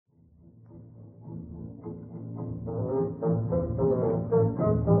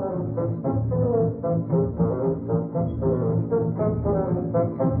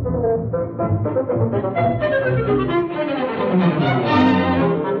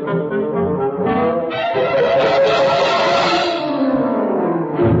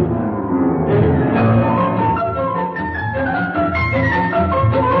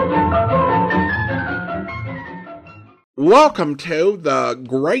Welcome to the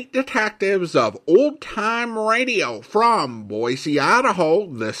Great Detectives of Old Time Radio from Boise, Idaho.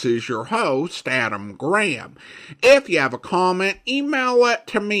 This is your host, Adam Graham. If you have a comment, email it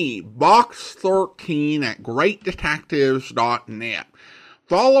to me, box13@greatdetectives.net.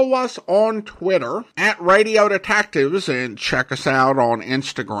 Follow us on Twitter @Radio Detectives and check us out on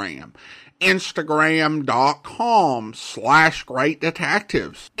Instagram. Instagram.com/Great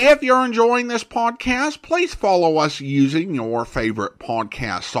Detectives. If you're enjoying this podcast, please follow us using your favorite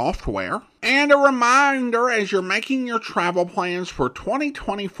podcast software. And a reminder, as you're making your travel plans for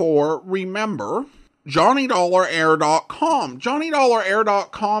 2024, remember JohnnyDollarAir.com.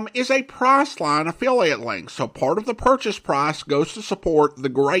 JohnnyDollarAir.com is a Priceline affiliate link, so part of the purchase price goes to support the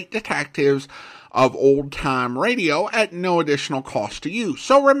Great Detectives of Old Time Radio at no additional cost to you.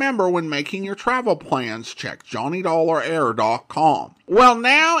 So remember, when making your travel plans, check JohnnyDollarAir.com. Well,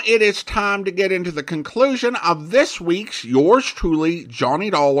 now it is time to get into the conclusion of this week's Yours Truly Johnny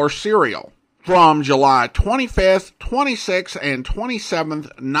Dollar serial. From July 25th, 26th, and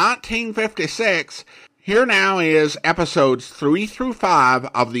 27th, 1956, here now is episodes 3 through 5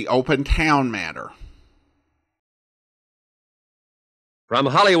 of the Open Town Matter. From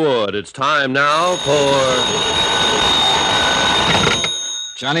Hollywood, it's time now for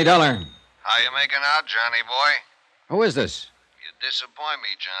Johnny Dollar. How you making out, Johnny boy? Who is this? You disappoint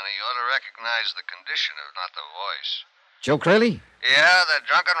me, Johnny. You ought to recognize the condition, if not the voice. Joe Crayley? Yeah, the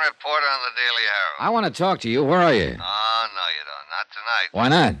drunken reporter on the Daily Herald. I want to talk to you. Where are you? Oh, no, you don't. Not tonight. Why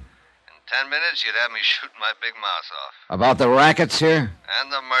not? In 10 minutes, you'd have me shooting my big mouth off. About the rackets here?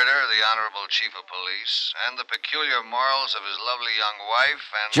 And the murder of the Honorable Chief of Police, and the peculiar morals of his lovely young wife,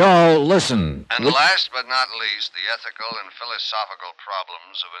 and... Joe, listen. And last but not least, the ethical and philosophical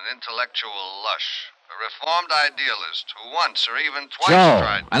problems of an intellectual lush, a reformed idealist who once or even twice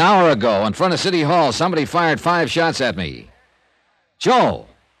tried... Joe, an hour ago, in front of City Hall, somebody fired 5 shots at me. Joe,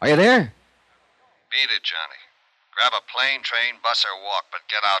 are you there? Beat it, Johnny. Grab a plane, train, bus, or walk, but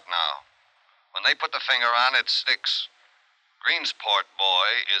get out now. When they put the finger on, it sticks. Greensport,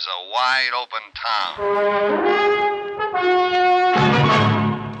 boy, is a wide open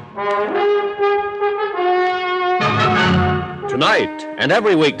Tonight, and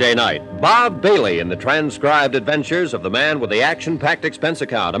every weekday night, Bob Bailey in the transcribed adventures of the man with the action-packed expense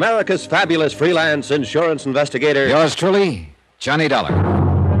account, America's fabulous freelance insurance investigator. Yours truly, Johnny Dollar.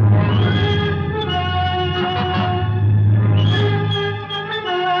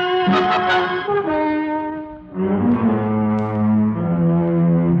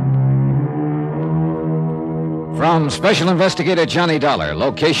 From Special Investigator Johnny Dollar,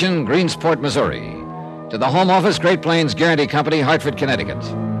 location Greensport, Missouri, to the Home Office, Great Plains Guarantee Company, Hartford, Connecticut.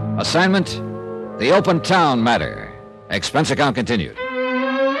 Assignment, the Open Town Matter. Expense account continued.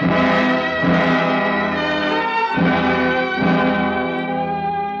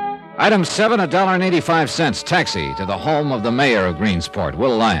 Item 7, $1.85, taxi to the home of the mayor of Greensport,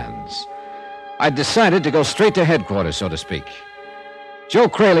 Will Lyons. I decided to go straight to headquarters, so to speak. Joe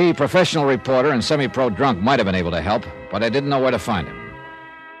Crayley, professional reporter and semi-pro drunk, might have been able to help, but I didn't know where to find him.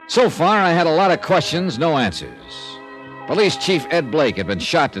 So far, I had a lot of questions, no answers. Police Chief Ed Blake had been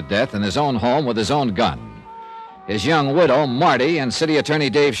shot to death in his own home with his own gun. His young widow, Marty, and City Attorney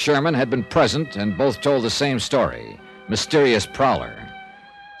Dave Sherman had been present and both told the same story: mysterious prowler.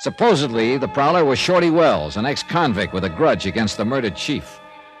 Supposedly, the prowler was Shorty Wells, an ex-convict with a grudge against the murdered chief.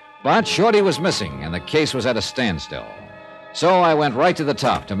 But Shorty was missing, and the case was at a standstill. So I went right to the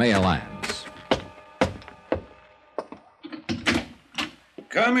top, to Mayor Lyons.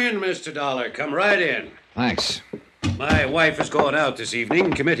 Come in, Mr. Dollar. Come right in. Thanks. My wife is going out this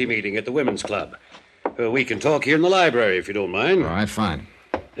evening, committee meeting at the Women's Club. We can talk here in the library, if you don't mind. All right, fine.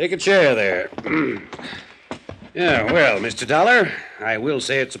 Take a chair there. Yeah, well, Mr. Dollar, I will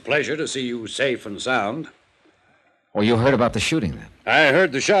say it's a pleasure to see you safe and sound. Oh, you heard about the shooting, then? I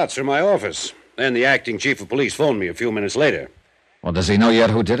heard the shots from my office. Then the acting chief of police phoned me a few minutes later. Well, does he know yet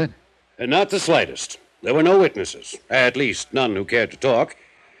who did it? Not the slightest. There were no witnesses. At least none who cared to talk.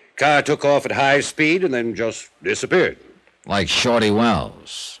 Car took off at high speed and then just disappeared. Like Shorty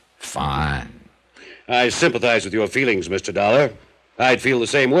Wells. Fine. I sympathize with your feelings, Mr. Dollar. I'd feel the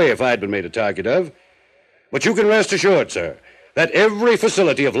same way if I'd been made a target of. But you can rest assured, sir, that every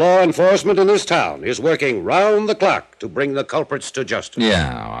facility of law enforcement in this town is working round the clock to bring the culprits to justice.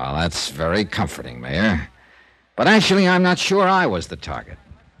 Yeah, well, that's very comforting, Mayor. But actually, I'm not sure I was the target.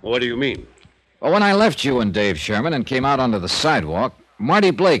 What do you mean? Well, when I left you and Dave Sherman and came out onto the sidewalk,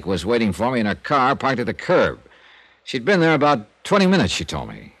 Marty Blake was waiting for me in her car parked at the curb. She'd been there about 20 minutes, she told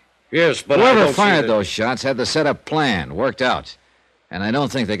me. Yes, but whoever fired those shots had the setup planned, worked out. And I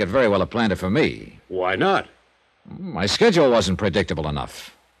don't think they could very well have planned it for me. Why not? My schedule wasn't predictable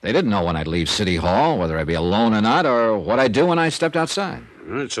enough. They didn't know when I'd leave City Hall, whether I'd be alone or not, or what I'd do when I stepped outside.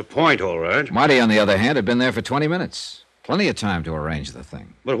 It's a point, all right. Marty, on the other hand, had been there for 20 minutes. Plenty of time to arrange the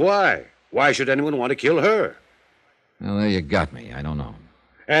thing. But why? Why should anyone want to kill her? Well, there you got me. I don't know.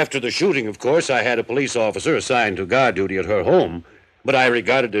 After the shooting, of course, I had a police officer assigned to guard duty at her home, but I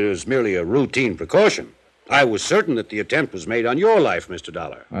regarded it as merely a routine precaution. I was certain that the attempt was made on your life, Mr.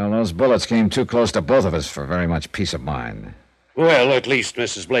 Dollar. Well, those bullets came too close to both of us for very much peace of mind. Well, at least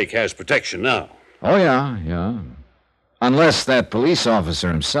Mrs. Blake has protection now. Oh, yeah. Unless that police officer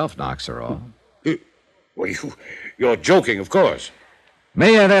himself knocks her off. Well, you're joking, of course.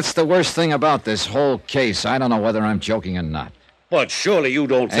 Mayor, that's the worst thing about this whole case. I don't know whether I'm joking or not. But surely you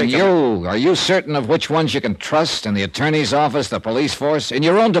don't think... And are you certain of which ones you can trust in the attorney's office, the police force, in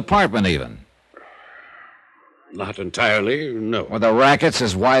your own department even? Not entirely, no. With the rackets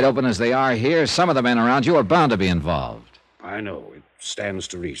as wide open as they are here, some of the men around you are bound to be involved. I know. It stands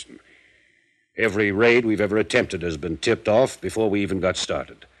to reason. Every raid we've ever attempted has been tipped off before we even got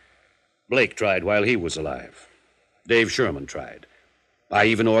started. Blake tried while he was alive. Dave Sherman tried. I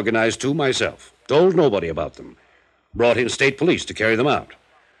even organized two myself. Told nobody about them. Brought in state police to carry them out.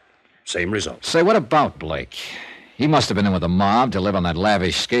 Same result. Say, what about Blake? He must have been in with the mob to live on that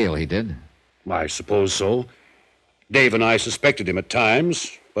lavish scale he did. I suppose so. Dave and I suspected him at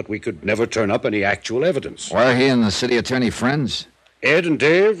times, but we could never turn up any actual evidence. Were he and the city attorney friends? Ed and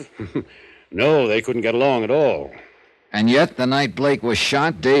Dave? No, they couldn't get along at all. And yet, the night Blake was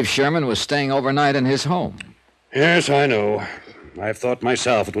shot, Dave Sherman was staying overnight in his home. Yes, I know. I've thought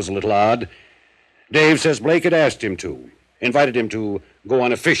myself it was a little odd. Dave says Blake had asked him to. Invited him to go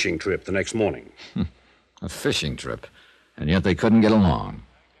on a fishing trip the next morning. A fishing trip. And yet they couldn't get along.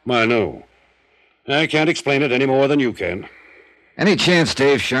 I know. I can't explain it any more than you can. Any chance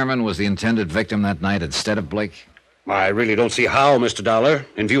Dave Sherman was the intended victim that night instead of Blake? I really don't see how, Mr. Dollar,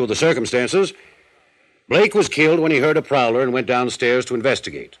 in view of the circumstances. Blake was killed when he heard a prowler and went downstairs to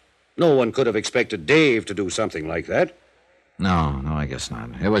investigate. No one could have expected Dave to do something like that. No, I guess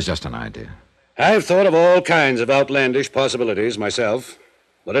not. It was just an idea. I've thought of all kinds of outlandish possibilities myself,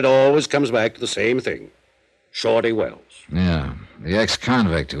 but it always comes back to the same thing. Shorty Wells. Yeah, the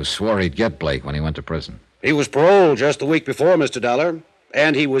ex-convict who swore he'd get Blake when he went to prison. He was paroled just the week before, Mr. Dollar,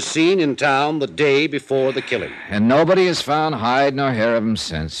 and he was seen in town the day before the killing. And nobody has found hide nor hair of him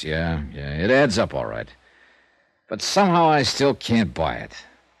since. Yeah, it adds up all right. But somehow I still can't buy it.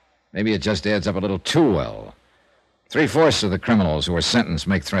 Maybe it just adds up a little too well. 3/4 of the criminals who are sentenced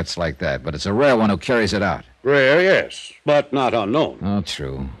make threats like that, but it's a rare one who carries it out. Rare, yes, but not unknown. Oh,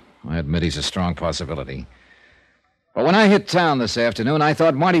 true. I admit he's a strong possibility. But when I hit town this afternoon, I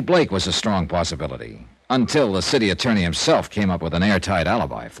thought Marty Blake was a strong possibility, until the city attorney himself came up with an airtight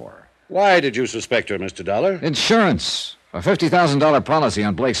alibi for her. Why did you suspect her, Mr. Dollar? Insurance. A $50,000 policy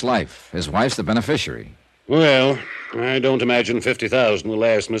on Blake's life. His wife's the beneficiary. Well, I don't imagine $50,000 will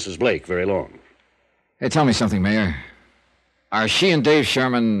last Mrs. Blake very long. Hey, tell me something, Mayor. Are she and Dave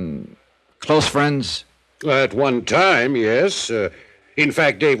Sherman close friends? At one time, yes. In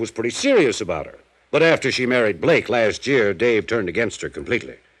fact, Dave was pretty serious about her. But after she married Blake last year, Dave turned against her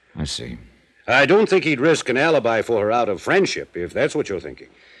completely. I see. I don't think he'd risk an alibi for her out of friendship, if that's what you're thinking.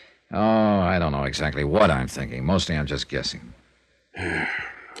 Oh, I don't know exactly what I'm thinking. Mostly I'm just guessing.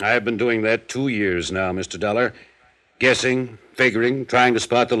 I've been doing that 2 years now, Mr. Dollar. Guessing, figuring, trying to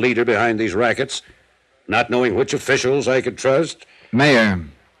spot the leader behind these rackets. Not knowing which officials I could trust. Mayor,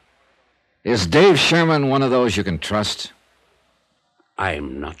 is Dave Sherman one of those you can trust?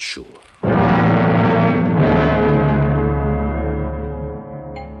 I'm not sure.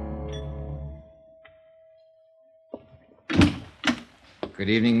 Good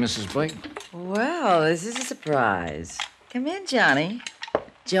evening, Mrs. Blake. Well, this is a surprise. Come in, Johnny.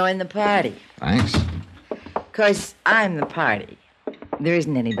 Join the party. Thanks. Of course, I'm the party. There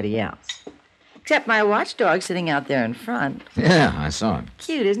isn't anybody else. Except my watchdog sitting out there in front. Yeah, I saw him.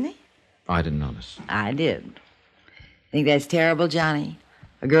 Cute, isn't he? I didn't notice. I did. Think that's terrible, Johnny?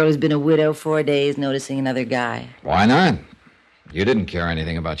 A girl who's been a widow 4 days noticing another guy. Why not? You didn't care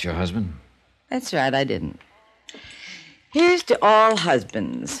anything about your husband. That's right, I didn't. Here's to all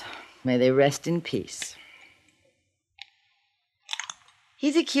husbands. May they rest in peace.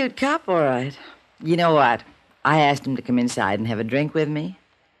 He's a cute cop, all right. You know what? I asked him to come inside and have a drink with me,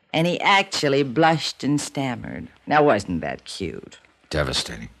 and he actually blushed and stammered. Now, wasn't that cute?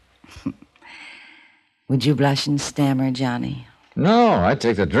 Devastating. Would you blush and stammer, Johnny? No, I'd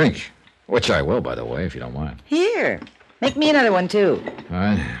take the drink. Which I will, by the way, if you don't mind. Here. Make me another one, too. All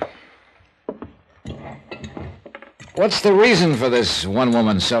right. What's the reason for this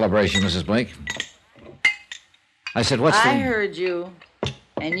one-woman celebration, Mrs. Blake? I said, what's the... I heard you.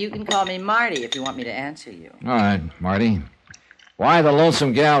 And you can call me Marty if you want me to answer you. All right, Marty. Why the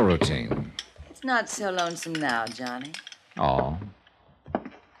lonesome gal routine? It's not so lonesome now, Johnny. Oh.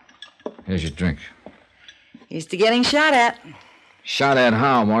 Here's your drink. He's to getting shot at. Shot at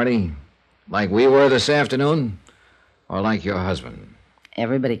how, Marty? Like we were this afternoon? Or like your husband?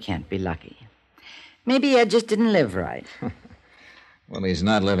 Everybody can't be lucky. Maybe Ed just didn't live right. Well, he's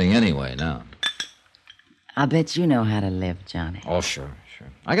not living anyway now. I'll bet you know how to live, Johnny. Oh, sure.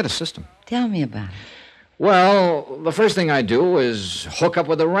 I got a system. Tell me about it. Well, the first thing I do is hook up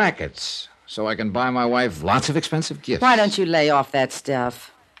with the rackets so I can buy my wife lots of expensive gifts. Why don't you lay off that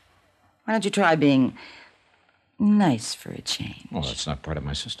stuff? Why don't you try being nice for a change? Well, that's not part of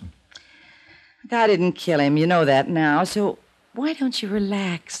my system. I didn't kill him. You know that now. So why don't you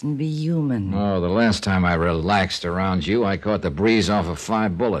relax and be human? Oh, the last time I relaxed around you, I caught the breeze off of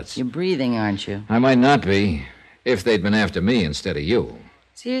 5 bullets. You're breathing, aren't you? I might not be, if they'd been after me instead of you.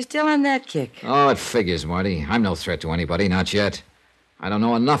 So you're still on that kick? Oh, it figures, Marty. I'm no threat to anybody, not yet. I don't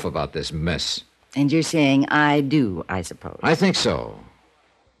know enough about this mess. And you're saying I do, I suppose. I think so.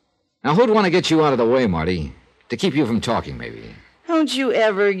 Now, who'd want to get you out of the way, Marty? To keep you from talking, maybe. Don't you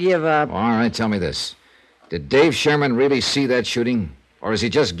ever give up. All right, tell me this. Did Dave Sherman really see that shooting? Or is he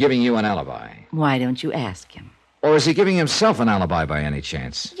just giving you an alibi? Why don't you ask him? Or is he giving himself an alibi by any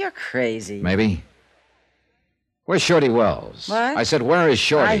chance? You're crazy. Maybe. Where's Shorty Wells? What? I said, where is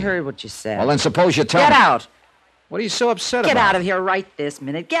Shorty? I heard what you said. Well, then suppose you tell Get me. out. What are you so upset Get about? out of here right this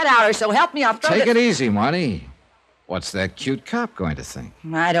minute. Get out, or so help me, I'll throw Take this- it easy, Marty. What's that cute cop going to think?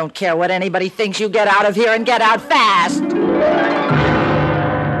 I don't care what anybody thinks. You get out of here and get out fast.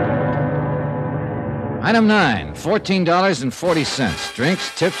 Item 9, $14.40.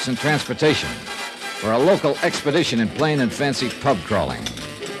 Drinks, tips, and transportation for a local expedition in plain and fancy pub crawling.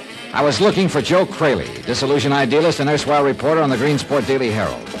 I was looking for Joe Crayley, disillusioned idealist and erstwhile reporter on the Greensport Daily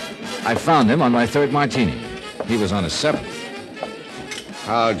Herald. I found him on my 3rd martini. He was on his 7th.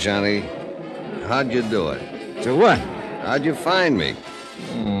 How, Johnny? How'd you do it? To what? How'd you find me?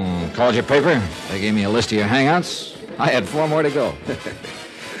 Called your paper. They gave me a list of your hangouts. I had 4 more to go.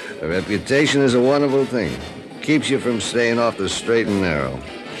 A reputation is a wonderful thing. Keeps you from staying off the straight and narrow.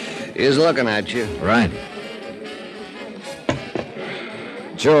 He's looking at you. Right.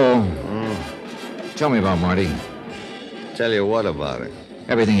 Joe, tell me about Marty. Tell you what about her?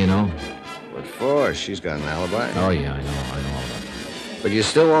 Everything you know. What for? She's got an alibi. Oh, yeah, I know all about it. But you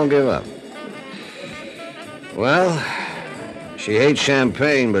still won't give up. Well, she hates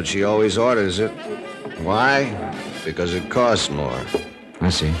champagne, but she always orders it. Why? Because it costs more. I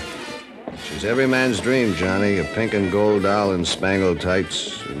see. She's every man's dream, Johnny. A pink and gold doll in spangled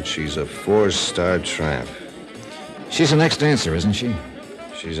tights, and she's a 4-star tramp. She's an ex-dancer, isn't she?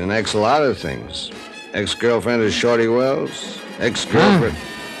 She's an ex-lot of things. Ex-girlfriend of Shorty Wells. Ex-girlfriend...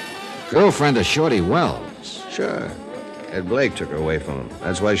 Girlfriend of Shorty Wells. Sure. Ed Blake took her away from him.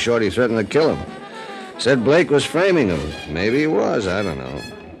 That's why Shorty threatened to kill him. Said Blake was framing him. Maybe he was, I don't know.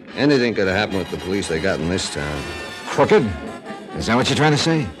 Anything could have happened with the police they got in this town. Crooked? Is that what you're trying to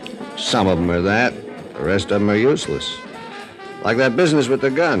say? Some of them are that. The rest of them are useless. Like that business with the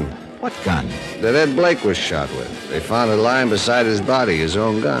gun. What gun? That Ed Blake was shot with. They found it lying beside his body, his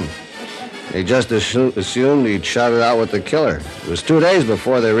own gun. They just assumed he'd shot it out with the killer. It was 2 days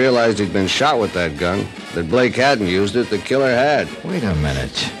before they realized he'd been shot with that gun. That Blake hadn't used it, the killer had. Wait a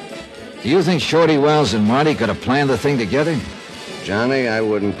minute. Do you think Shorty Wells and Marty could have planned the thing together? Johnny, I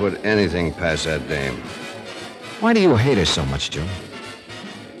wouldn't put anything past that dame. Why do you hate her so much, Joe?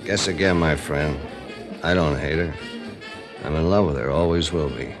 Guess again, my friend. I don't hate her. I'm in love with her, always will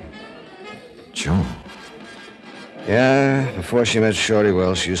be. Joe. Yeah, before she met Shorty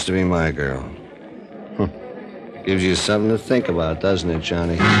Wells, she used to be my girl. Gives you something to think about, doesn't it,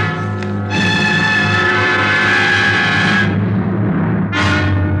 Johnny?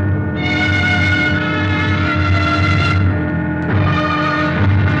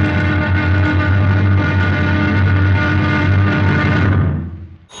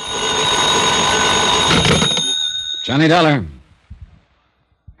 Johnny Dollar.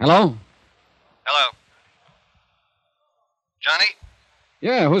 Hello? Hello. Johnny?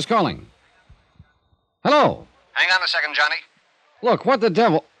 Yeah, who's calling? Hello? Hang on a second, Johnny. Look, what the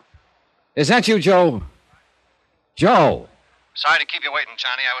devil? Is that you, Joe? Joe! Sorry to keep you waiting,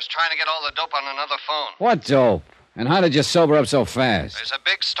 Johnny. I was trying to get all the dope on another phone. What dope? And how did you sober up so fast? There's a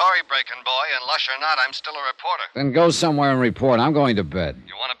big story breaking, boy, and lush or not, I'm still a reporter. Then go somewhere and report. I'm going to bed.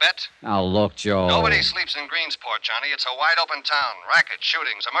 You want to bet? Now, look, Joe. Nobody sleeps in Greensport, Johnny. It's a wide-open town. Racket,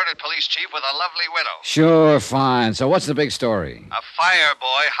 shootings, a murdered police chief with a lovely widow. Sure, fine. So what's the big story? A fire,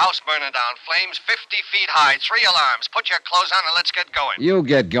 boy. House burning down. Flames 50 feet high. 3 alarms. Put your clothes on and let's get going. You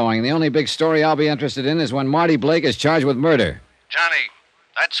get going. The only big story I'll be interested in is when Marty Blake is charged with murder. Johnny,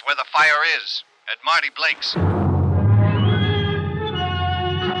 that's where the fire is. At Marty Blake's.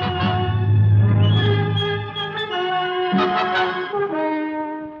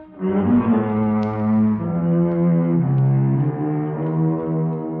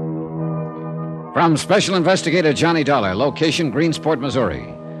 From Special Investigator Johnny Dollar, location Greensport,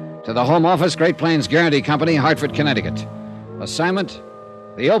 Missouri, to the Home Office, Great Plains Guarantee Company, Hartford, Connecticut. Assignment,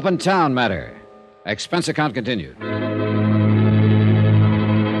 the Open Town Matter. Expense account continued.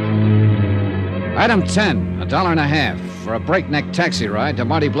 Item 10, $1.50 for a breakneck taxi ride to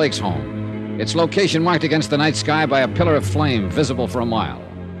Marty Blake's home. Its location marked against the night sky by a pillar of flame visible for a mile.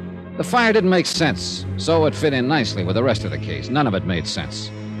 The fire didn't make sense, so it fit in nicely with the rest of the case. None of it made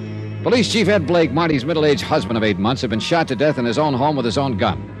sense. Police Chief Ed Blake, Marty's middle-aged husband of 8 months, had been shot to death in his own home with his own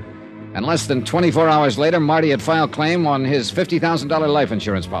gun. And less than 24 hours later, Marty had filed claim on his $50,000 life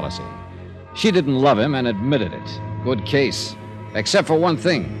insurance policy. She didn't love him and admitted it. Good case. Except for one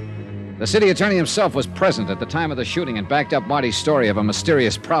thing. The city attorney himself was present at the time of the shooting and backed up Marty's story of a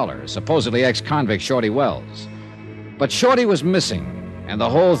mysterious prowler, supposedly ex-convict Shorty Wells. But Shorty was missing, and the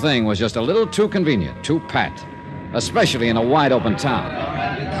whole thing was just a little too convenient, too pat, especially in a wide-open town.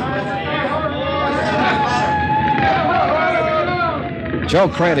 Joe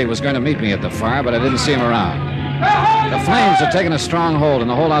Cradley was going to meet me at the fire, but I didn't see him around. The flames had taken a strong hold, and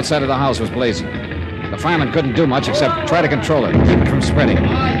the whole outside of the house was blazing. The firemen couldn't do much except try to control it, keep it from spreading,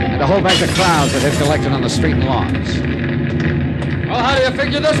 and to hold back the crowds that had collected on the street and lawns. Well, how do you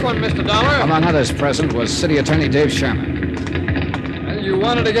figure this one, Mr. Dollar? Among others present was City Attorney Dave Sherman. Well, you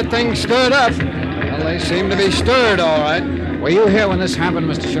wanted to get things stirred up. Well, they seem to be stirred, all right. Were you here when this happened,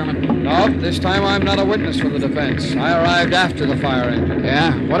 Mr. Sherman? No, this time I'm not a witness for the defense. I arrived after the fire engine.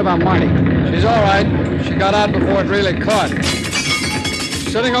 Yeah? What about Marty? She's all right. She got out before it really caught.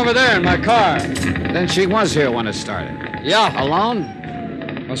 She's sitting over there in my car. Then she was here when it started. Yeah. Alone?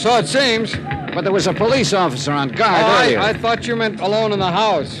 Well, so it seems. But there was a police officer on guard earlier. I thought you meant alone in the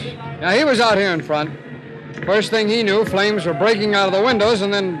house. Yeah, he was out here in front. First thing he knew, flames were breaking out of the windows,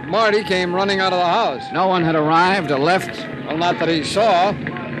 and then Marty came running out of the house. No one had arrived or left? Well, not that he saw.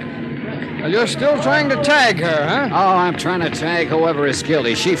 Well, you're still trying to tag her, huh? Oh, I'm trying to tag whoever is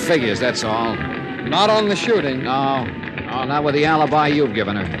guilty. She figures, that's all. Not on the shooting. No, not with the alibi you've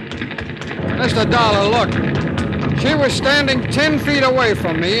given her. Mr. Dollar, look. She was standing 10 feet away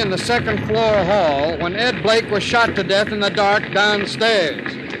from me in the second-floor hall when Ed Blake was shot to death in the dark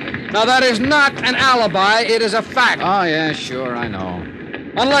downstairs. Now, that is not an alibi. It is a fact. Oh, yeah, sure, I know.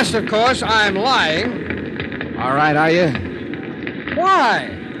 Unless, of course, I'm lying. All right, are you?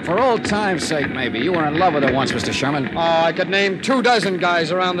 Why? For old time's sake, maybe. You were in love with her once, Mr. Sherman. Oh, I could name 24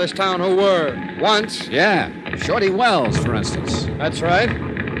 guys around this town who were. Once. Yeah. Shorty Wells, for instance. That's right.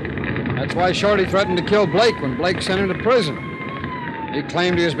 That's why Shorty threatened to kill Blake when Blake sent him to prison. He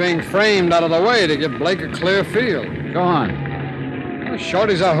claimed he was being framed out of the way to give Blake a clear field. Go on. Well,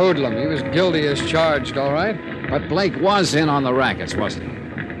 Shorty's a hoodlum. He was guilty as charged, all right. But Blake was in on the rackets, wasn't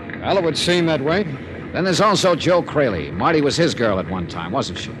he? Well, it would seem that way. Then there's also Joe Cradley. Marty was his girl at one time,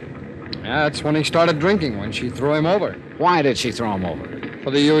 wasn't she? Yeah, that's when he started drinking, when she threw him over. Why did she throw him over?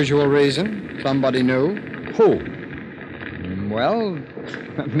 For the usual reason. Somebody knew. Who? Well,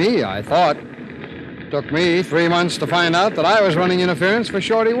 me, I thought. Took me 3 months to find out that I was running interference for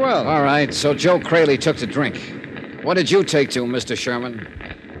Shorty Wells. All right, so Joe Cradley took to drink. What did you take to, Mr. Sherman?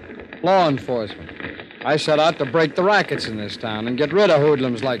 Law enforcement. I set out to break the rackets in this town and get rid of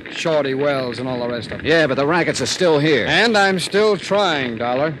hoodlums like Shorty Wells and all the rest of them. Yeah, but the rackets are still here. And I'm still trying,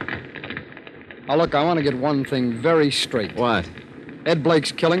 Dollar. Now, look, I want to get one thing very straight. What? Ed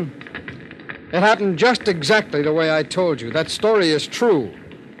Blake's killing. It happened just exactly the way I told you. That story is true.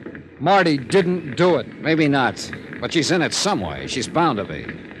 Marty didn't do it. Maybe not. But she's in it some way. She's bound to be.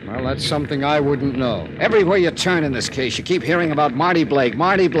 Well, that's something I wouldn't know. Everywhere you turn in this case, you keep hearing about Marty Blake.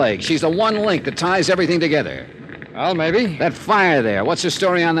 Marty Blake. She's the one link that ties everything together. Well, maybe. That fire there. What's the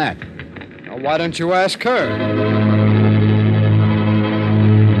story on that? Well, why don't you ask her?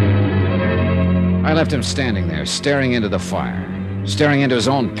 I left him standing there, staring into the fire. Staring into his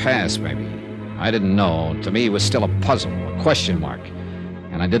own past, maybe. I didn't know. To me, it was still a puzzle, a question mark.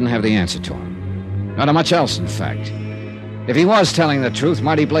 And I didn't have the answer to him. Not much else, in fact. If he was telling the truth,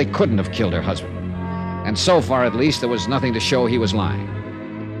 Marty Blake couldn't have killed her husband. And so far, at least, there was nothing to show he was lying.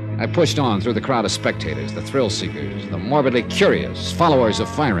 I pushed on through the crowd of spectators, the thrill seekers, the morbidly curious, followers of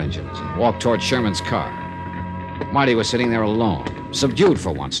fire engines, and walked toward Sherman's car. Marty was sitting there alone, subdued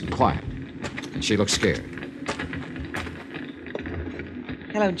for once and quiet, and she looked scared.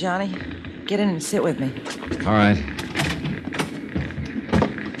 Hello, Johnny. Get in and sit with me. All right.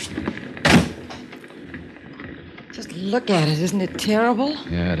 Just look at it. Isn't it terrible?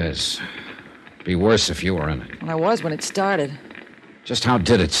 Yeah, it is. It'd be worse if you were in it. Well, I was when it started. Just how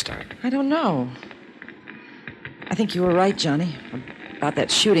did it start? I don't know. I think you were right, Johnny, about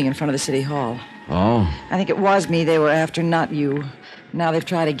that shooting in front of the city hall. Oh? I think it was me they were after, not you. Now they've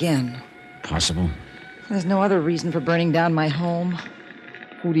tried again. Possible. There's no other reason for burning down my home.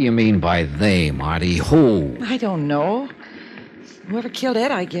 Who do you mean by they, Marty? Who? I don't know. Whoever killed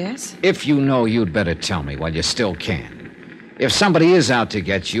Ed, I guess. If you know, you'd better tell me while you still can. If somebody is out to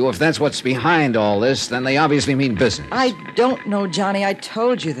get you, if that's what's behind all this, then they obviously mean business. I don't know, Johnny. I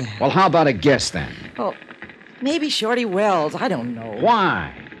told you that. Well, how about a guess, then? Well, maybe Shorty Wells. I don't know.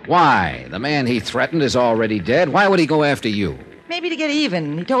 Why? Why? The man he threatened is already dead. Why would he go after you? Maybe to get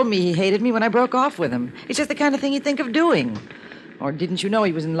even. He told me he hated me when I broke off with him. It's just the kind of thing he'd think of doing. Or didn't you know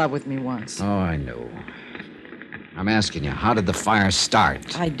he was in love with me once? Oh, I know. I'm asking you, how did the fire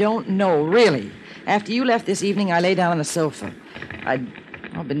start? I don't know, really. After you left this evening, I lay down on the sofa.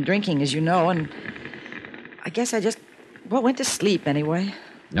 I've been drinking, as you know, and I guess I just, went to sleep anyway.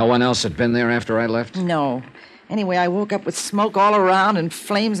 No one else had been there after I left? No. Anyway, I woke up with smoke all around and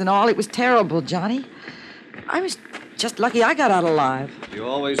flames and all. It was terrible, Johnny. I was just lucky I got out alive. You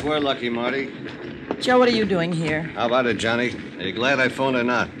always were lucky, Marty. Joe, what are you doing here? How about it, Johnny? Are you glad I phoned or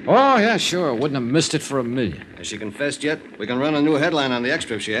not? Oh, yeah, sure. Wouldn't have missed it for a million. Has she confessed yet? We can run a new headline on the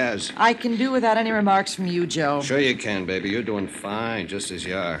extra if she has. I can do without any remarks from you, Joe. Sure you can, baby. You're doing fine, just as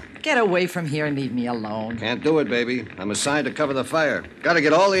you are. Get away from here and leave me alone. Can't do it, baby. I'm assigned to cover the fire. Gotta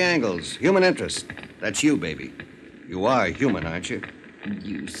get all the angles. Human interest. That's you, baby. You are human, aren't you?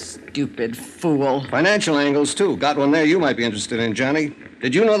 You stupid fool. Financial angles, too. Got one there you might be interested in, Johnny.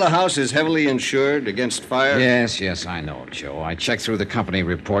 Did you know the house is heavily insured against fire? Yes, I know, Joe. I checked through the company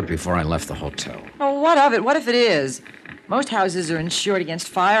report before I left the hotel. Oh, what of it? What if it is? Most houses are insured against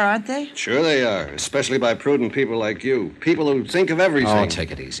fire, aren't they? Sure they are, especially by prudent people like you. People who think of everything. Oh,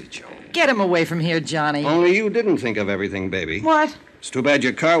 take it easy, Joe. Get him away from here, Johnny. Only you didn't think of everything, baby. What? It's too bad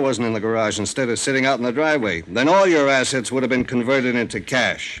your car wasn't in the garage instead of sitting out in the driveway. Then all your assets would have been converted into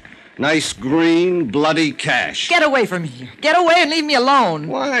cash. Nice, green, bloody cash. Get away from here. Get away and leave me alone.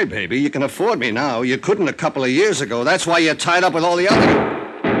 Why, baby? You can afford me now. You couldn't a couple of years ago. That's why you're tied up with all the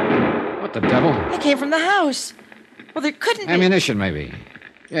other... What the devil? They came from the house. Well, there couldn't be... Ammunition, maybe.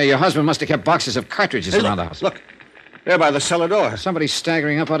 Yeah, your husband must have kept boxes of cartridges around the house. Look. There by the cellar door. Somebody's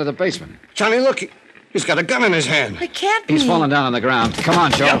staggering up out of the basement. Johnny, look. He's got a gun in his hand. It can't be. He's fallen down on the ground. Come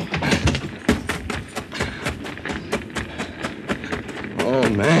on, Joe. Yeah. Oh,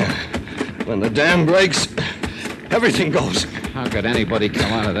 man. When the dam breaks, everything goes. How could anybody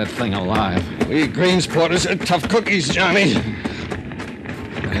come out of that thing alive? We Greensporters are tough cookies, Johnny.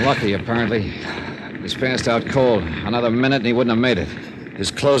 Lucky, apparently. He's passed out cold. Another minute and he wouldn't have made it.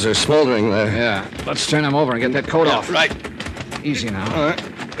 His clothes are smoldering there. Yeah. Let's turn him over and get that coat off. Right. Easy now. All right.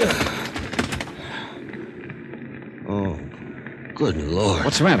 Oh, good Lord.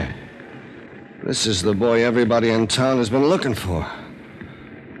 What's the matter? This is the boy everybody in town has been looking for.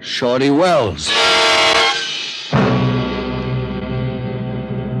 Shorty Wells.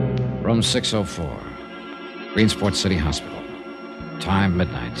 Room 604. Greensport City Hospital. Time,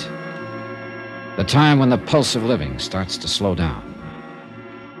 midnight. The time when the pulse of living starts to slow down.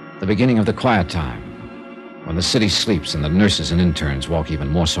 The beginning of the quiet time, when the city sleeps and the nurses and interns walk even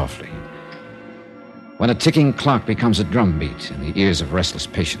more softly. When a ticking clock becomes a drumbeat in the ears of restless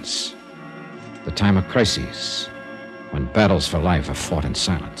patients. The time of crises, when battles for life are fought in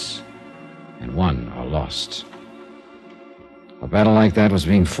silence and won or lost. A battle like that was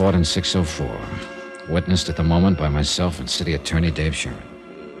being fought in 604, witnessed at the moment by myself and City Attorney Dave Sherman.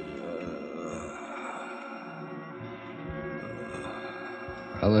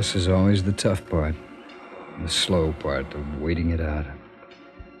 Well, this is always the tough part. The slow part of waiting it out.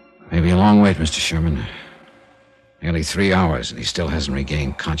 Maybe a long wait, Mr. Sherman. Nearly 3 hours, and he still hasn't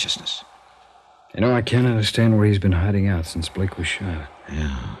regained consciousness. You know, I can't understand where he's been hiding out since Blake was shot.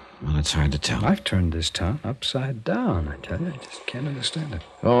 Yeah, well, it's hard to tell. I've turned this town upside down, I tell you. I just can't understand it.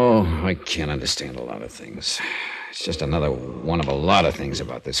 Oh, I can't understand a lot of things. It's just another one of a lot of things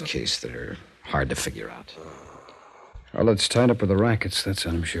about this case that are hard to figure out. Well, it's tied up with the rackets, that's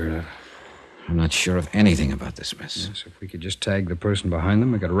what I'm sure of. I'm not sure of anything about this mess. Yes, if we could just tag the person behind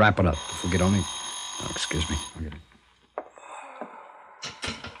them, we could wrap it up. If we could only... Oh, excuse me. I'll get it.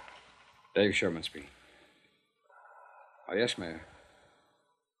 Dave Sherman speaking. Oh, yes, Mayor.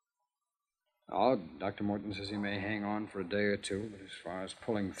 Oh, Dr. Morton says he may hang on for a day or two, but as far as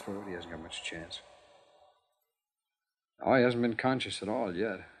pulling through it, he hasn't got much chance. Oh, he hasn't been conscious at all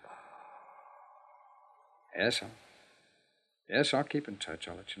yet. Yes, I'll keep in touch.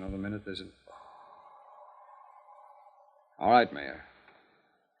 I'll let you know the minute there's an... All right, Mayor.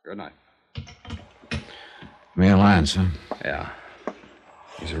 Good night. Mayor Lyons, huh? Yeah.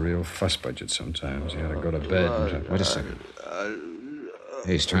 He's a real fuss budget sometimes. He ought to go to bed. Wait a second.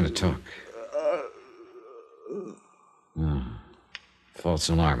 Hey, he's trying to talk. Oh, false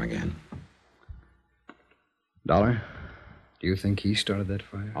alarm again. Dollar, do you think he started that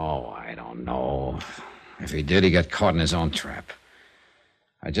fire? Oh, I don't know. If he did, he got caught in his own trap.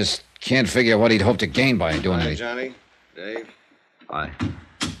 I just can't figure what he'd hope to gain by doing Hi, anything. Johnny. Dave. Aye.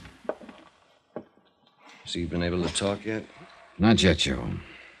 Has he been able to talk yet? Not yet, Joe.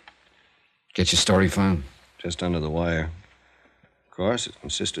 Get your story found? Just under the wire. Of course, it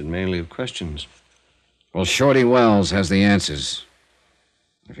consisted mainly of questions. Well, Shorty Wells has the answers.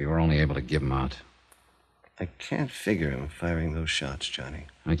 If he were only able to give them out. I can't figure him firing those shots, Johnny.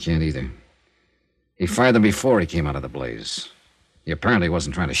 I can't either. He fired them before he came out of the blaze. He apparently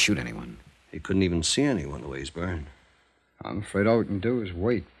wasn't trying to shoot anyone. He couldn't even see anyone the way he's burned. I'm afraid all we can do is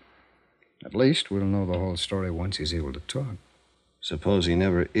wait. At least we'll know the whole story once he's able to talk. Suppose he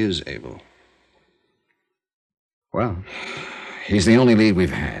never is able. Well, He's the only lead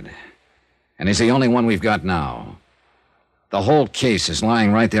we've had. And he's the only one we've got now. The whole case is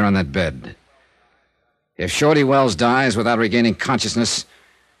lying right there on that bed. If Shorty Wells dies without regaining consciousness,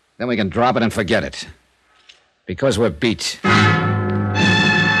 then we can drop it and forget it. Because we're beat.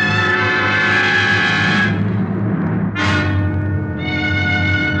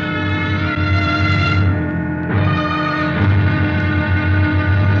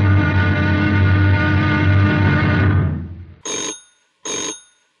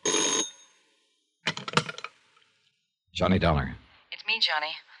 Johnny Dollar. It's me,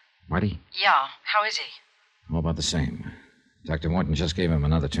 Johnny. Marty? Yeah, how is he? How about the same? Dr. Morton just gave him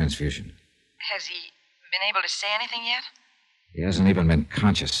another transfusion. Has he been able to say anything yet? He hasn't even been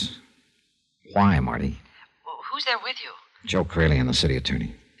conscious. Why, Marty? Well, who's there with you? Joe Crayley and the city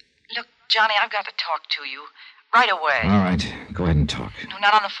attorney. Look, Johnny, I've got to talk to you right away. All right, go ahead and talk. No,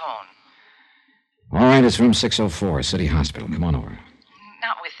 not on the phone. All right, it's room 604, City Hospital. Come on over.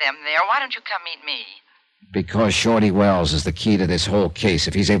 Not with them there. Why don't you come meet me? Because Shorty Wells is the key to this whole case.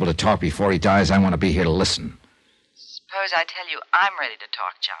 If he's able to talk before he dies, I want to be here to listen. Suppose I tell you I'm ready to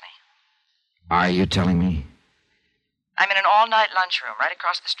talk, Johnny. Are you telling me? I'm in an all-night lunchroom right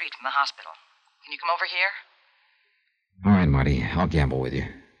across the street from the hospital. Can you come over here? All right, Marty, I'll gamble with you.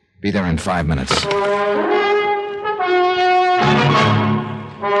 Be there in 5 minutes.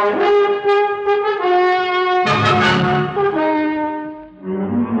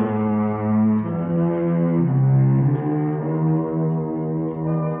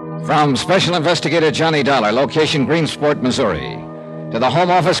 From Special Investigator Johnny Dollar, location Greensport, Missouri, to the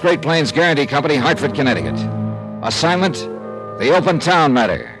Home Office Great Plains Guarantee Company, Hartford, Connecticut. Assignment, the Open Town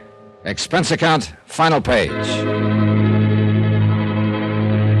Matter. Expense account, final page.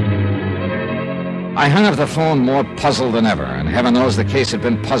 I hung up the phone more puzzled than ever, and heaven knows the case had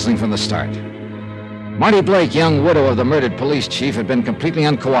been puzzling from the start. Marty Blake, young widow of the murdered police chief, had been completely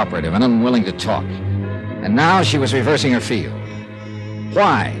uncooperative and unwilling to talk. And now she was reversing her field.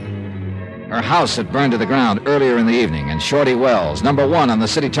 Why? Her house had burned to the ground earlier in the evening, and Shorty Wells, number 1 on the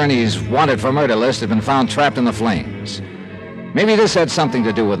city attorney's wanted for murder list, had been found trapped in the flames. Maybe this had something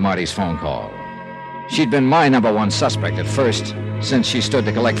to do with Marty's phone call. She'd been my number 1 suspect at first, since she stood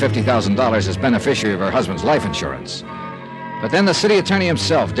to collect $50,000 as beneficiary of her husband's life insurance. But then the city attorney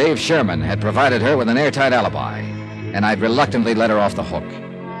himself, Dave Sherman, had provided her with an airtight alibi, and I'd reluctantly let her off the hook.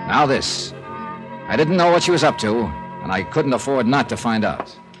 Now this. I didn't know what she was up to, and I couldn't afford not to find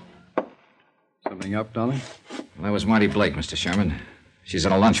out. Something up, Dolly? Well, that was Marty Blake, Mr. Sherman. She's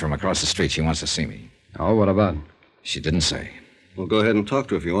in a lunchroom across the street. She wants to see me. Oh, what about? She didn't say. Well, go ahead and talk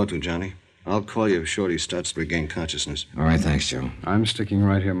to her if you want to, Johnny. I'll call you if Shorty starts to regain consciousness. All right, thanks, Joe. I'm sticking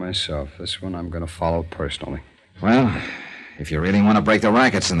right here myself. This one I'm going to follow personally. Well, if you really want to break the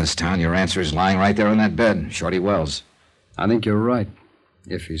rackets in this town, your answer is lying right there in that bed, Shorty Wells. I think you're right,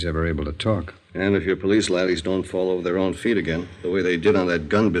 if he's ever able to talk. And if your police laddies don't fall over their own feet again, the way they did on that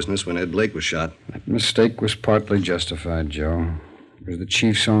gun business when Ed Blake was shot. That mistake was partly justified, Joe. It was the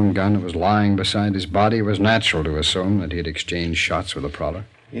chief's own gun that was lying beside his body. It was natural to assume that he had exchanged shots with a prowler.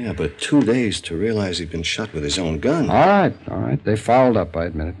 Yeah, but 2 days to realize he'd been shot with his own gun. All right. They fouled up, I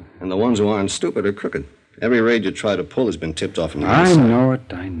admit it. And the ones who aren't stupid are crooked. Every raid you try to pull has been tipped off from the I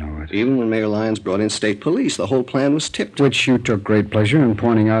inside. I know it. Even when Mayor Lyons brought in state police, the whole plan was tipped. Which you took great pleasure in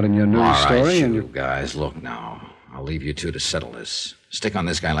pointing out in your news All right, story. you guys, look now. I'll leave you two to settle this. Stick on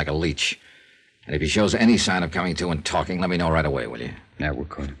this guy like a leech. And if he shows any sign of coming to and talking, let me know right away, will you? Yeah, we'll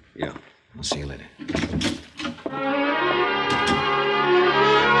call him. Yeah. I'll see you later.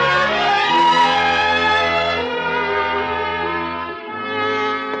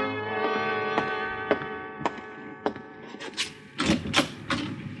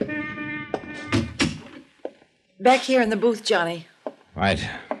 Back here in the booth, Johnny. Right.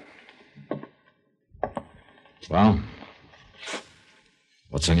 Well,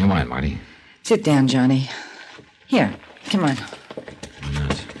 what's on your mind, Marty? Sit down, Johnny. Here, come on. Why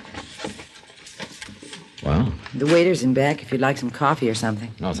not? Well? The waiter's in back if you'd like some coffee or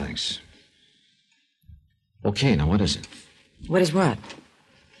something. No, thanks. Okay, now what is it? What is what?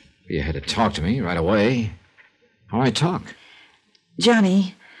 You had to talk to me right away. How I talk?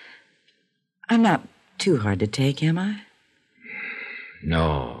 Johnny, I'm not too hard to take, am I?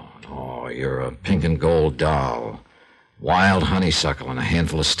 No, you're a pink and gold doll. Wild honeysuckle and a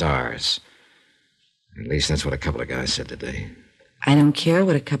handful of stars. At least that's what a couple of guys said today. I don't care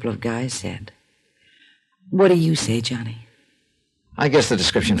what a couple of guys said. What do you say, Johnny? I guess the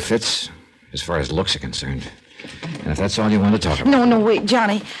description fits, as far as looks are concerned. And if that's all you want to talk about... No, wait,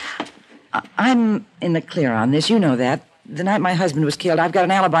 Johnny. I'm in the clear on this. You know that. The night my husband was killed, I've got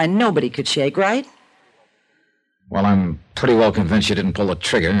an alibi nobody could shake, right? Well, I'm pretty well convinced you didn't pull the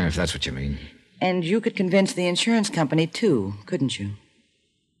trigger, if that's what you mean. And you could convince the insurance company, too, couldn't you?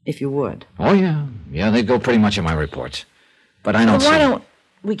 If you would. Oh, yeah. Yeah, they'd go pretty much on my report. But I don't see... Why don't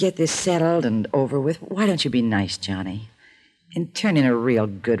we get this settled and over with? Why don't you be nice, Johnny, and turn in a real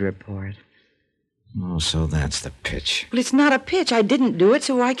good report? Oh, so that's the pitch. Well, it's not a pitch. I didn't do it,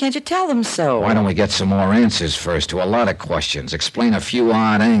 so why can't you tell them so? Why don't we get some more answers first to a lot of questions? Explain a few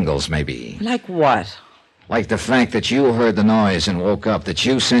odd angles, maybe. Like what? Like the fact that you heard the noise and woke up, that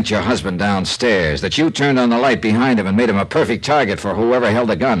you sent your husband downstairs, that you turned on the light behind him and made him a perfect target for whoever held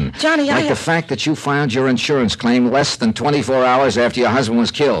the gun. Johnny, Like the fact that you filed your insurance claim less than 24 hours after your husband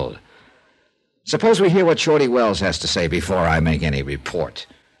was killed. Suppose we hear what Shorty Wells has to say before I make any report.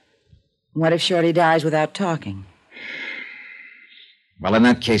 What if Shorty dies without talking? Well, in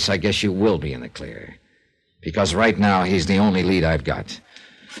that case, I guess you will be in the clear. Because right now, he's the only lead I've got.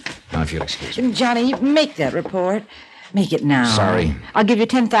 Now, if you'll excuse me. Johnny, make that report. Make it now. Sorry. I'll give you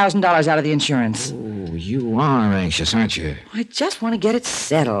 $10,000 out of the insurance. Oh, you are anxious, aren't you? I just want to get it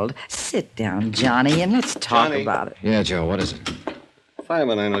settled. Sit down, Johnny, and let's talk Johnny. about it. Yeah, Joe, what is it?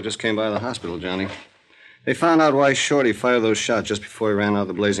 Firemen I know just came by the hospital, Johnny. They found out why Shorty fired those shots just before he ran out of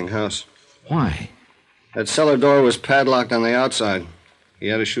the blazing house. Why? That cellar door was padlocked on the outside. He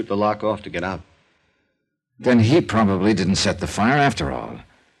had to shoot the lock off to get out. Then he probably didn't set the fire after all.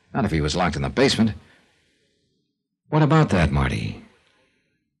 Not if he was locked in the basement. What about that, Marty?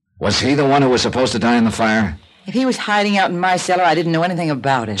 Was he the one who was supposed to die in the fire? If he was hiding out in my cellar, I didn't know anything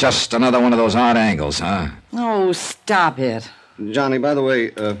about it. Just another one of those odd angles, huh? Oh, stop it. Johnny, by the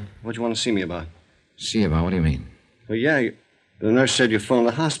way, what do you want to see me about? See about, what do you mean? Well, yeah, the nurse said you phoned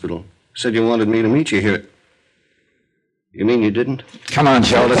the hospital. Said you wanted me to meet you here. You mean you didn't? Come on,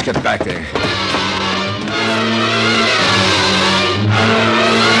 Joe, let's get back there.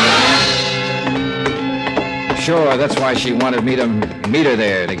 Sure, that's why she wanted me to meet her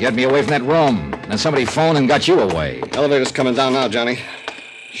there, to get me away from that room. And somebody phoned and got you away. Elevator's coming down now, Johnny.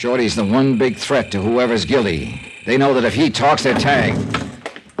 Shorty's the one big threat to whoever's guilty. They know that if he talks, they're tagged.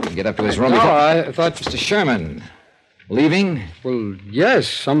 You get up to his room. No, I thought... Mr. Sherman, leaving? Well, yes,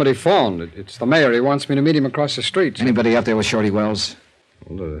 somebody phoned. It's the mayor. He wants me to meet him across the street. Anybody up there with Shorty Wells?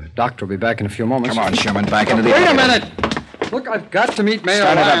 Well, the doctor will be back in a few moments. Come on, Sherman, back into the... Wait a minute! Look, I've got to meet Mayor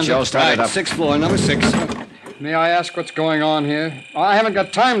Start it up, Lyons. Joe, start it up. Sixth floor, number 6. May I ask what's going on here? I haven't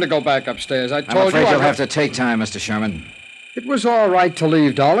got time to go back upstairs. I I'm told afraid you... you'll have to take time, Mr. Sherman. It was all right to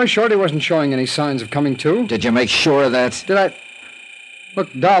leave, Dollar. Shorty wasn't showing any signs of coming to. Did you make sure of that? Did I...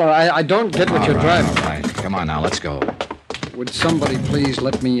 Look, Dollar, I don't get what you're driving. All right. Come on now, let's go. Would somebody please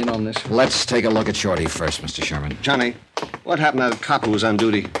let me in on this? Let's take a look at Shorty first, Mr. Sherman. Johnny, what happened to that cop who was on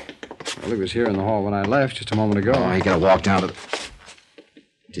duty? Well, he was here in the hall when I left just a moment ago. Oh, he got to walk down to the...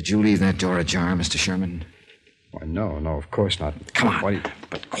 Did you leave that door ajar, Mr. Sherman? Why, no, of course not. Come on, Why...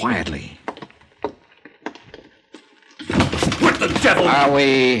 but quietly. What the devil? Are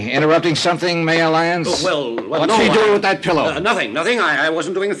we interrupting something, Mayor Lyons? Well, What's no, he doing with that pillow? Nothing. I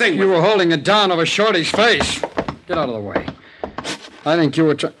wasn't doing a thing. You were holding it down over Shorty's face. Get out of the way. I think you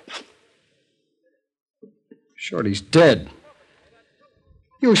were Shorty's dead.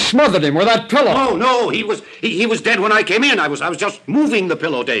 You smothered him with that pillow. Oh, no, he was dead when I came in. I was just moving the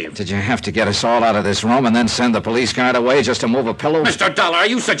pillow, Dave. Did you have to get us all out of this room and then send the police guard away just to move a pillow? Mr. Dollar, are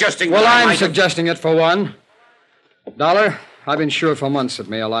you suggesting Well, that I'm suggesting it for one. Dollar, I've been sure for months that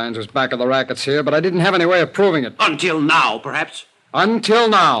Mayor Lyons was back of the rackets here, but I didn't have any way of proving it. Until now, perhaps? Until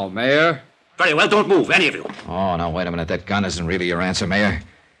now, Mayor. Very well, don't move, any of you. Oh, now, wait a minute. That gun isn't really your answer, Mayor.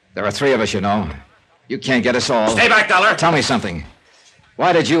 There are 3 of us, you know. You can't get us all. Stay back, Dollar. Tell me something.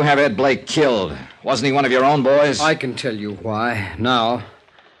 Why did you have Ed Blake killed? Wasn't he one of your own boys? I can tell you why, now.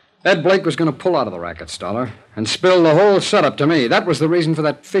 Ed Blake was going to pull out of the rackets, Dollar, and spill the whole setup to me. That was the reason for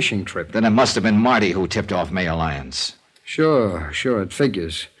that fishing trip. Then it must have been Marty who tipped off Mayor Lyons. Sure, it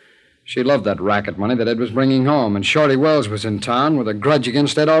figures. She loved that racket money that Ed was bringing home, and Shorty Wells was in town with a grudge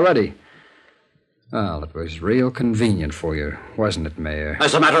against Ed already. Well, it was real convenient for you, wasn't it, Mayor?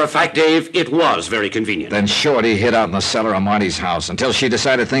 As a matter of fact, Dave, it was very convenient. Then Shorty hid out in the cellar of Marty's house until she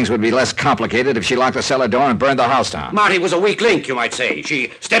decided things would be less complicated if she locked the cellar door and burned the house down. Marty was a weak link, you might say.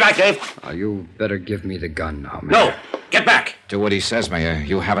 Stay back, Dave. Oh, you better give me the gun now, Mayor. No, get back. Do what he says, Mayor.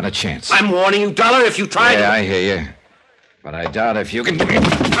 You haven't a chance. I'm warning you, Dollar, if you try Yeah, I hear you. But I doubt if you can...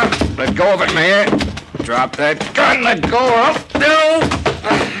 Let go of it, Mayor. Drop that gun. Let go of... No!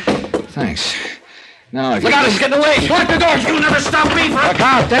 Thanks. Now, if Look you... out, he's getting away. Lock the door. You'll never stop me from... Look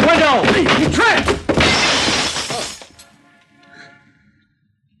out, that window! Trent!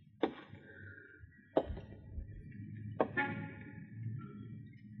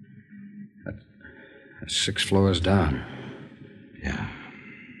 That's 6 floors down. Yeah.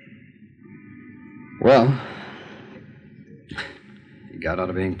 Well, he got out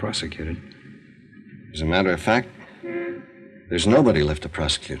of being prosecuted. As a matter of fact, there's nobody left to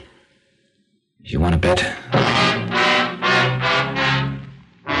prosecute. You want to bet?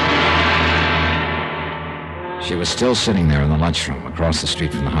 She was still sitting there in the lunchroom across the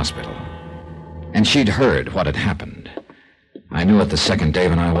street from the hospital. And she'd heard what had happened. I knew it the second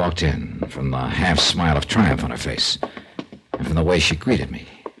Dave and I walked in, from the half smile of triumph on her face, and from the way she greeted me.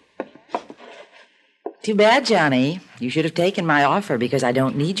 Too bad, Johnny. You should have taken my offer because I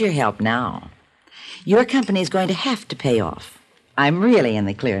don't need your help now. Your company's going to have to pay off. I'm really in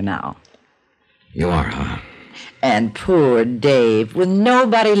the clear now. You are, huh? And poor Dave, with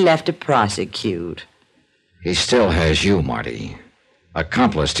nobody left to prosecute. He still has you, Marty.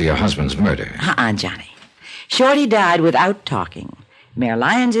 Accomplice to your husband's murder. Johnny. Shorty died without talking. Mayor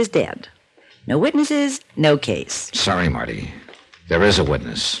Lyons is dead. No witnesses, no case. Sorry, Marty. There is a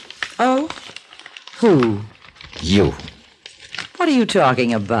witness. Oh? Who? You. What are you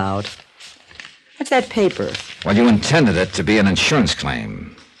talking about? What's that paper? Well, you intended it to be an insurance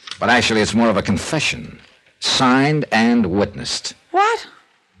claim. But actually, it's more of a confession. Signed and witnessed. What?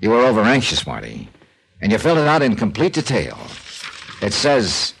 You were over-anxious, Marty. And you filled it out in complete detail. It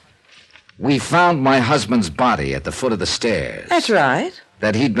says, we found my husband's body at the foot of the stairs. That's right.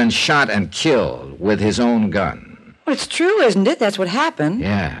 That he'd been shot and killed with his own gun. Well, it's true, isn't it? That's what happened.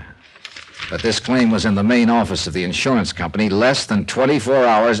 Yeah. But this claim was in the main office of the insurance company less than 24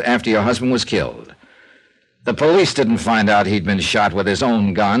 hours after your husband was killed. The police didn't find out he'd been shot with his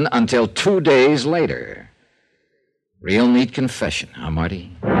own gun until 2 days later. Real neat confession, huh,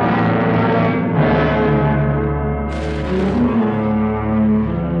 Marty?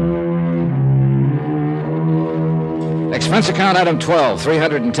 Expense account item 12,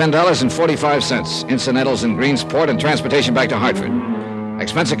 $310.45. Incidentals in Greensport and transportation back to Hartford.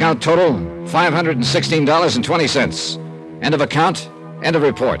 Expense account total, $516.20. End of account, end of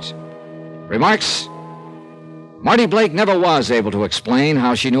report. Remarks? Marty Blake never was able to explain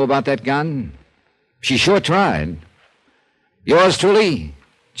how she knew about that gun. She sure tried. Yours truly,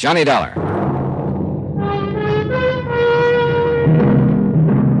 Johnny Dollar.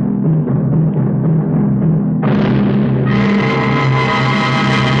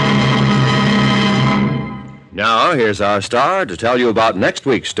 Now, here's our star to tell you about next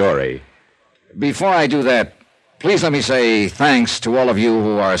week's story. Before I do that, please let me say thanks to all of you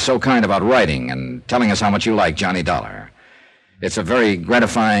who are so kind about writing and telling us how much you like Johnny Dollar. It's a very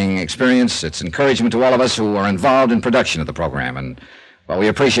gratifying experience. It's encouragement to all of us who are involved in production of the program, and, well, we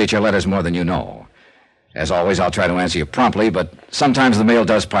appreciate your letters more than you know. As always, I'll try to answer you promptly, but sometimes the mail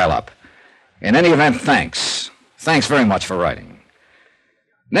does pile up. In any event, thanks. Thanks very much for writing.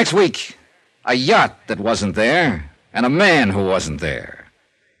 Next week, a yacht that wasn't there and a man who wasn't there.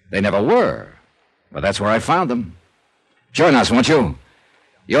 They never were, but that's where I found them. Join us, won't you?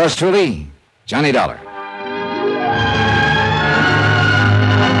 Yours truly, Johnny Dollar.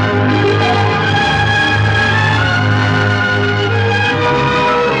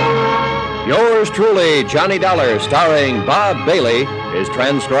 Yours truly, Johnny Dollar, starring Bob Bailey, is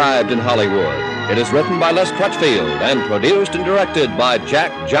transcribed in Hollywood. It is written by Les Crutchfield and produced and directed by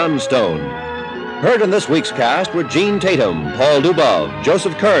Jack Johnstone. Heard in this week's cast were Jeanne Tatum, Paul Dubov,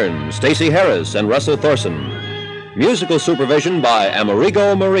 Joseph Kearns, Stacy Harris, and Russell Thorson. Musical supervision by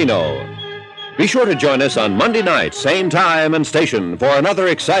Amerigo Marino. Be sure to join us on Monday night, same time and station, for another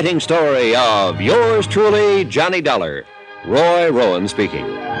exciting story of yours truly, Johnny Dollar. Roy Rowan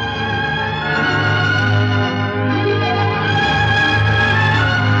speaking.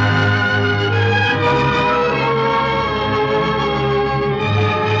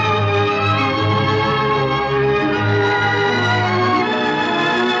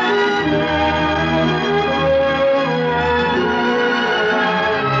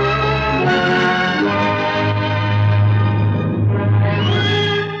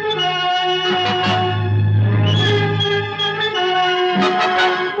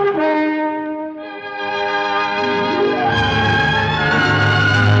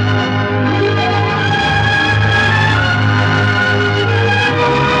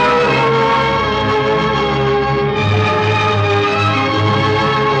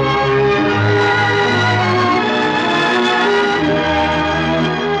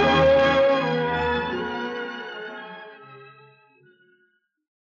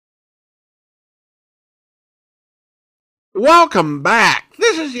 Welcome back.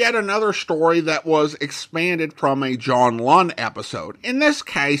 This is yet another story that was expanded from a John Lunn episode, in this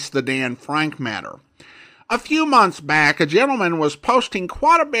case, the Dan Frank matter. A few months back, a gentleman was posting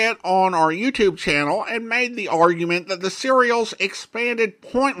quite a bit on our YouTube channel and made the argument that the serials expanded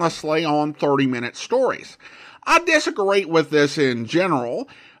pointlessly on 30-minute stories. I disagree with this in general,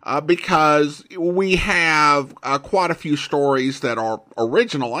 because we have quite a few stories that are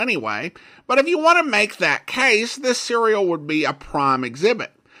original anyway, but if you want to make that case, this serial would be a prime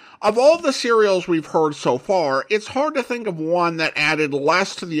exhibit. Of all the serials we've heard so far, it's hard to think of one that added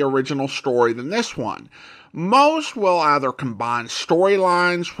less to the original story than this one. Most will either combine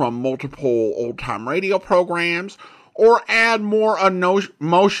storylines from multiple old-time radio programs, or add more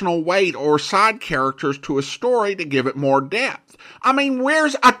emotional weight or side characters to a story to give it more depth. I mean,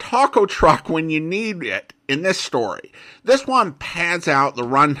 where's a taco truck when you need it in this story? This one pads out the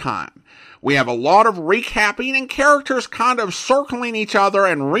runtime. We have a lot of recapping and characters kind of circling each other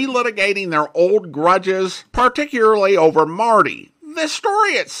and relitigating their old grudges, particularly over Marty. The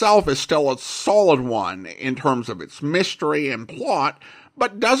story itself is still a solid one in terms of its mystery and plot,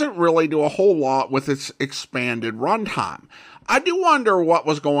 but doesn't really do a whole lot with its expanded runtime. I do wonder what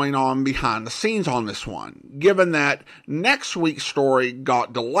was going on behind the scenes on this one. Given that next week's story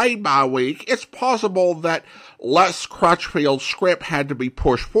got delayed by a week, it's possible that Les Crutchfield's script had to be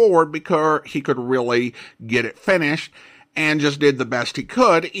pushed forward because he could really get it finished and just did the best he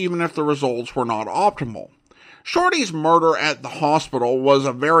could, even if the results were not optimal. Shorty's murder at the hospital was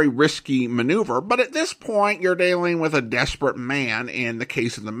a very risky maneuver, but at this point you're dealing with a desperate man in the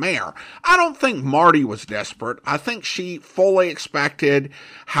case of the mayor. I don't think Marty was desperate. I think she fully expected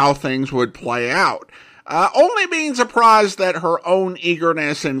how things would play out. Only being surprised that her own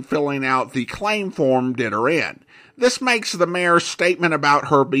eagerness in filling out the claim form did her in. This makes the mayor's statement about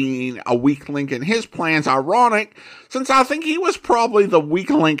her being a weak link in his plans ironic, since I think he was probably the weak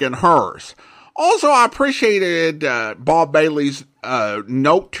link in hers. Also, I appreciated Bob Bailey's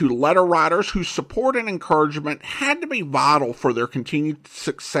note to letter writers whose support and encouragement had to be vital for their continued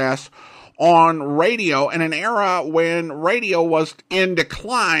success on radio in an era when radio was in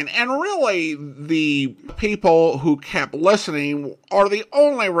decline. And really, the people who kept listening are the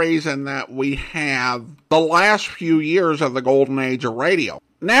only reason that we have the last few years of the golden age of radio.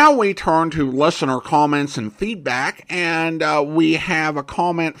 Now we turn to listener comments and feedback, and we have a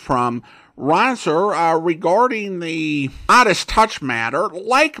comment from Rancer regarding the Midas Touch matter.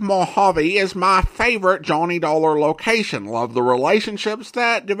 Lake Mojave is my favorite Johnny Dollar location. Love the relationships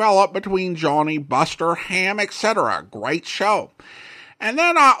that develop between Johnny, Buster, Ham, etc. Great show. And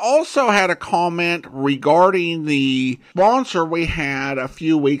then I also had a comment regarding the sponsor we had a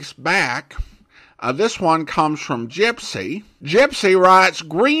few weeks back. This one comes from Gypsy. Gypsy writes,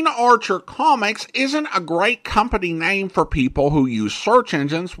 Green Archer Comics isn't a great company name for people who use search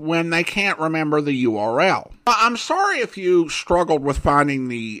engines when they can't remember the URL. I'm sorry if you struggled with finding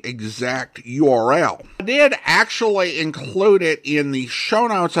the exact URL. I did actually include it in the show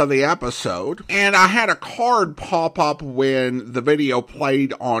notes of the episode, and I had a card pop up when the video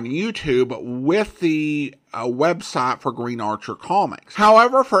played on YouTube with the website for Green Archer Comics.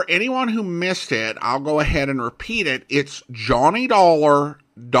 However, for anyone who missed it, I'll go ahead and repeat it. It's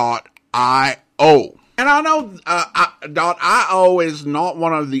JohnnyDollar.io. And I know .io is not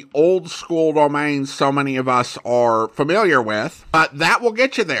one of the old school domains so many of us are familiar with, but that will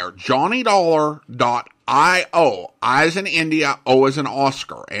get you there. JohnnyDollar.io. I as in India, O as in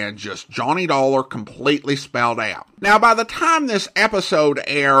Oscar, and just Johnny Dollar completely spelled out. Now, by the time this episode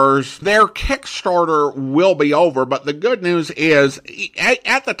airs, their Kickstarter will be over, but the good news is,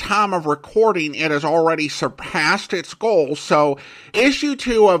 at the time of recording, it has already surpassed its goal, so issue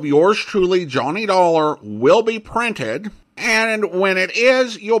 2 of yours truly, Johnny Dollar, will be printed. And when it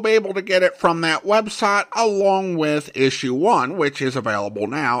is, you'll be able to get it from that website along with issue 1, which is available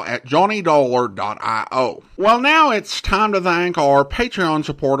now at johnnydollar.io. Well, now it's time to thank our Patreon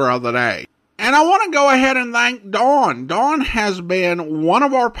supporter of the day. And I want to go ahead and thank Dawn. Dawn has been one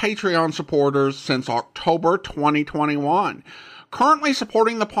of our Patreon supporters since October 2021. Currently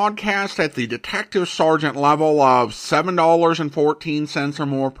supporting the podcast at the Detective Sergeant level of $7.14 or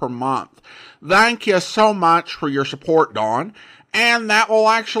more per month. Thank you so much for your support, Dawn. And that will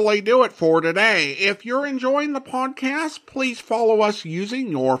actually do it for today. If you're enjoying the podcast, please follow us using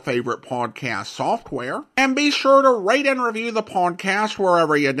your favorite podcast software. And be sure to rate and review the podcast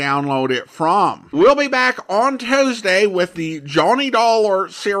wherever you download it from. We'll be back on Tuesday with the Johnny Dollar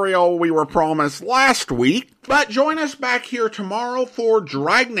serial we were promised last week. But join us back here tomorrow for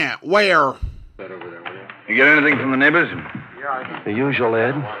Dragnet, where... You get anything from the neighbors? The usual,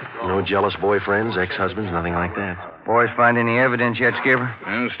 Ed. No jealous boyfriends, ex-husbands, nothing like that. Boys find any evidence yet, Skipper?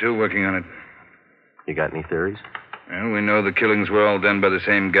 I'm still working on it. You got any theories? Well, we know the killings were all done by the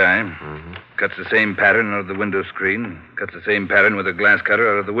same guy. Mm-hmm. Cuts the same pattern out of the window screen. Cuts the same pattern with a glass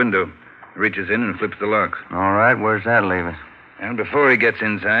cutter out of the window. Reaches in and flips the lock. All right, where's that leave us? And before he gets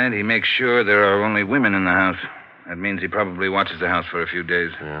inside, he makes sure there are only women in the house. That means he probably watches the house for a few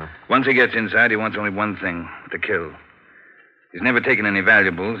days. Yeah. Once he gets inside, he wants only one thing, to kill. He's never taken any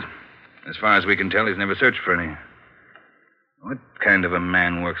valuables. As far as we can tell, he's never searched for any. What kind of a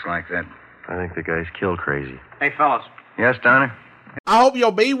man works like that? I think the guy's kill crazy. Hey, fellas. Yes, Donnie? I hope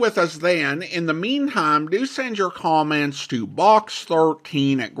you'll be with us then. In the meantime, do send your comments to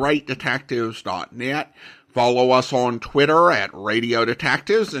box13@greatdetectives.net. Follow us on Twitter at Radio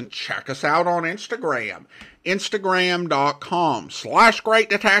Detectives and check us out on Instagram.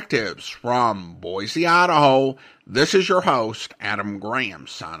 Instagram.com/greatdetectives. From Boise, Idaho, this is your host, Adam Graham,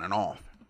 signing off.